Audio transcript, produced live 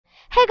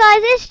Hey guys,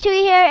 it's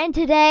Chewy here, and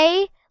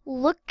today,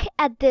 look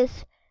at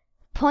this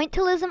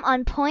pointillism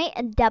on point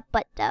and depth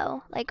but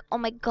though. Like, oh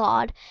my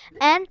god.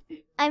 And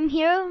I'm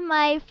here with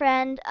my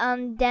friend,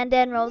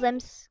 Dan Rose. I'm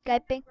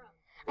Skyping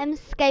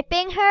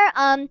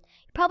her. You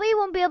probably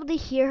won't be able to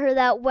hear her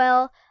that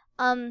well.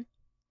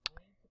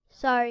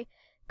 Sorry.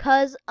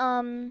 Cause,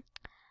 I'm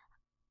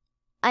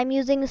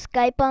using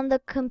Skype on the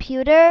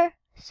computer.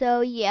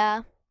 So,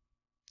 yeah.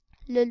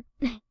 This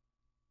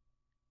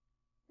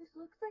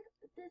looks like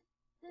this is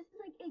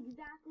like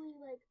exactly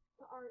like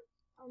the art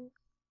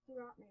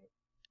Surat made.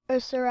 Or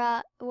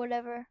Surat,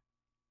 whatever.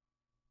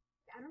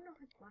 I don't know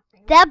if it's last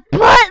name. That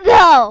butt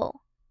though!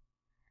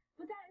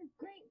 But that is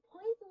great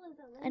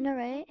pointillism. I know,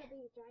 right?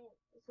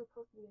 It's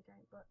supposed to be a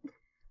giant,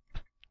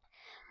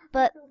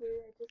 But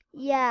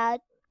yeah,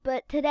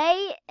 but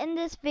today in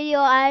this video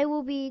I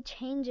will be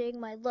changing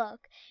my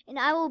look, and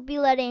I will be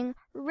letting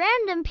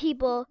random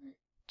people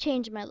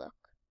change my look.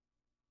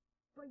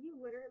 But you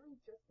literally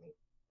just made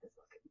this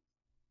look.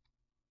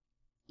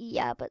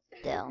 Yeah, but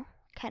still,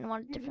 kind of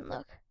want a different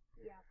look.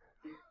 Yeah.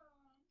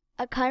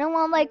 I kind of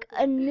want like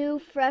a new,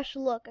 fresh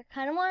look. I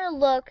kind of want to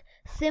look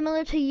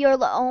similar to your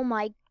look. Oh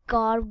my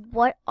god,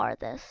 what are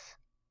this?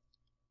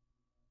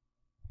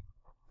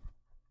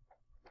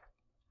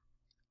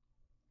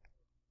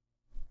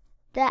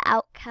 The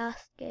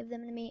Outcast gave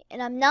them to me,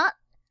 and I'm not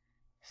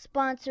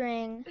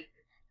sponsoring,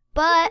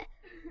 but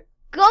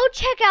go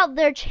check out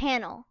their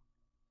channel.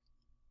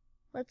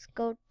 Let's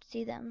go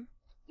see them.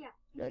 Yeah,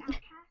 the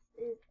Outcast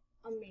is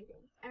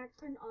amazing. I asked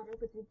for an auto,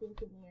 but they didn't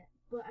give me it.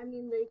 But I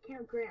mean, they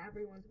can't grant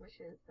everyone's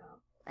wishes, so.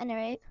 I know,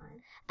 right? It's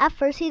fine. At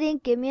first, he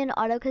didn't give me an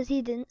auto because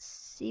he didn't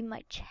see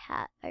my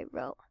chat I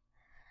wrote.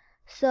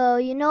 So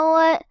you know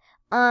what?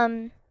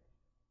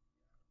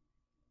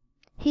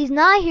 He's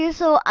not here,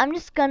 so I'm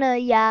just gonna,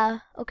 yeah.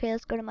 Okay,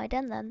 let's go to my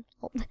den then.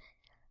 Oh,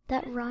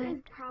 that rhymed.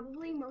 It's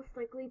probably most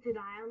likely to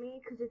die on me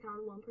because it's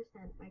on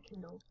 1% my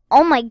Kindle.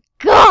 Oh my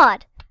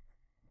god!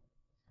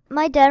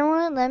 My den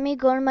wouldn't let me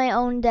go to my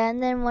own den,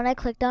 then when I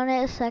clicked on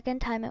it a second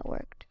time, it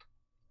worked.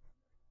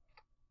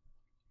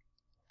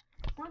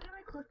 One time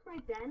I clicked my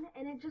den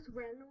and it just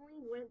randomly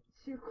went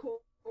to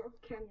Coral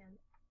Canyon.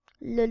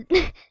 Lol.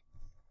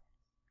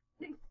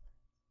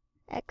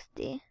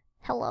 XD.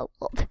 Hello.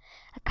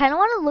 I kind of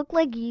want to look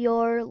like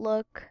your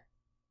look.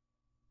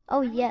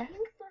 Oh, yes.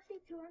 Pink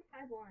Slushy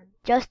 2151.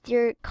 Just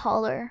your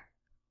color.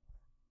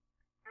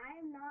 I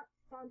am not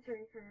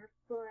sponsoring her,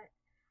 but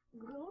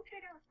go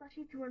check out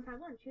Slushy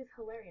 2151. She's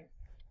hilarious.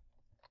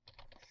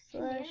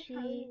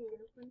 Slushy.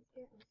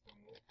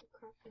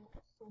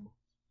 So much.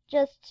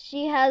 Just,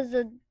 she has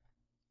a,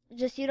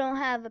 just you don't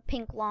have a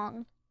pink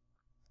long.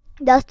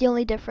 That's the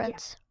only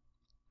difference.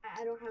 Yeah.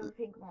 I don't have a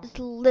pink long. It's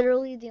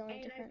literally the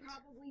only difference. I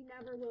probably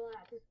never will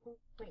at this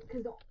point,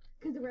 because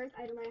the rarest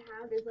item I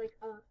have is like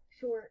a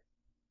short.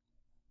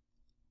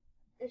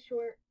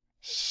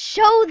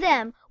 Show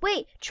them!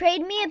 Wait,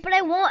 trade me it, but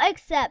I won't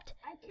accept.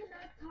 I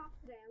cannot talk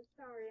today, I'm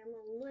sorry, I'm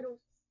a little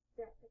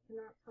sick, I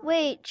cannot talk.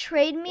 Wait,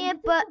 trade me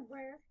it, but...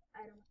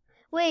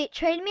 Wait,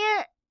 trade me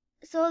it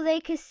so they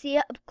can see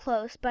it up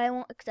close, but I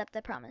won't accept,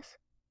 I promise.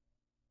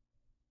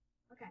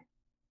 Okay.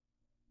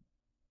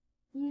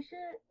 You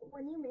should,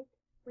 when you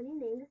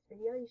name this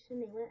video, you should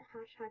name it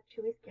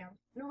 #ChewyScams.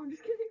 No, I'm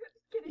just kidding.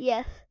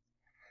 Yes.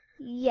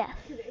 Yes.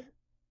 Kidding.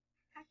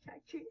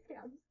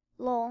 #ChewyScams.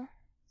 Lol.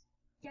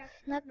 Yes.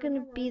 It's not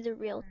gonna be the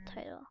real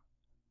title.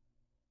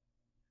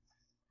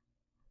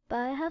 But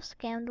I have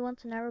scammed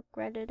once and I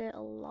regretted it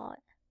a lot.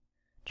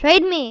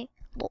 Trade me!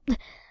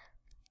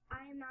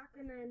 I am not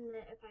gonna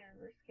admit if I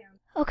ever scammed.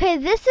 Okay,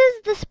 this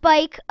is the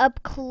spike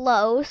up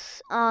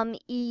close.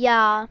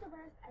 Yeah. That's the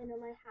best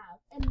item I have,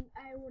 and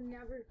I will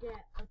never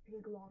get a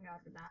pink long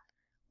out of that.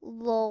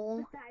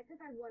 Lol. Besides,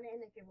 if I won it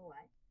in a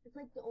giveaway. It's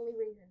like the only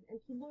reason, and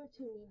people are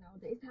too mean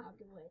nowadays to have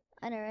giveaways.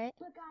 I know, right?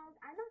 But guys,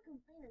 I'm not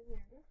complaining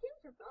here. These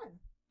games are fun.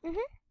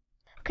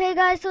 Okay,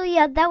 guys, so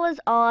yeah, that was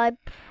all.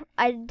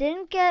 I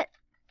didn't get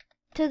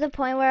to the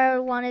point where I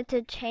wanted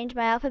to change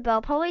my outfit, but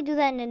I'll probably do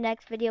that in the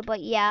next video.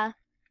 But yeah,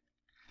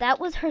 that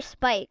was her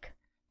spike.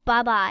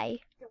 Bye-bye.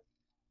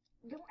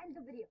 Don't end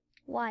the video.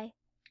 Why?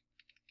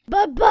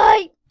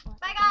 Bye-bye!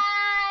 Bye,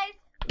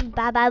 guys!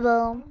 Bye-bye,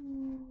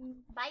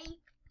 boom. Bye.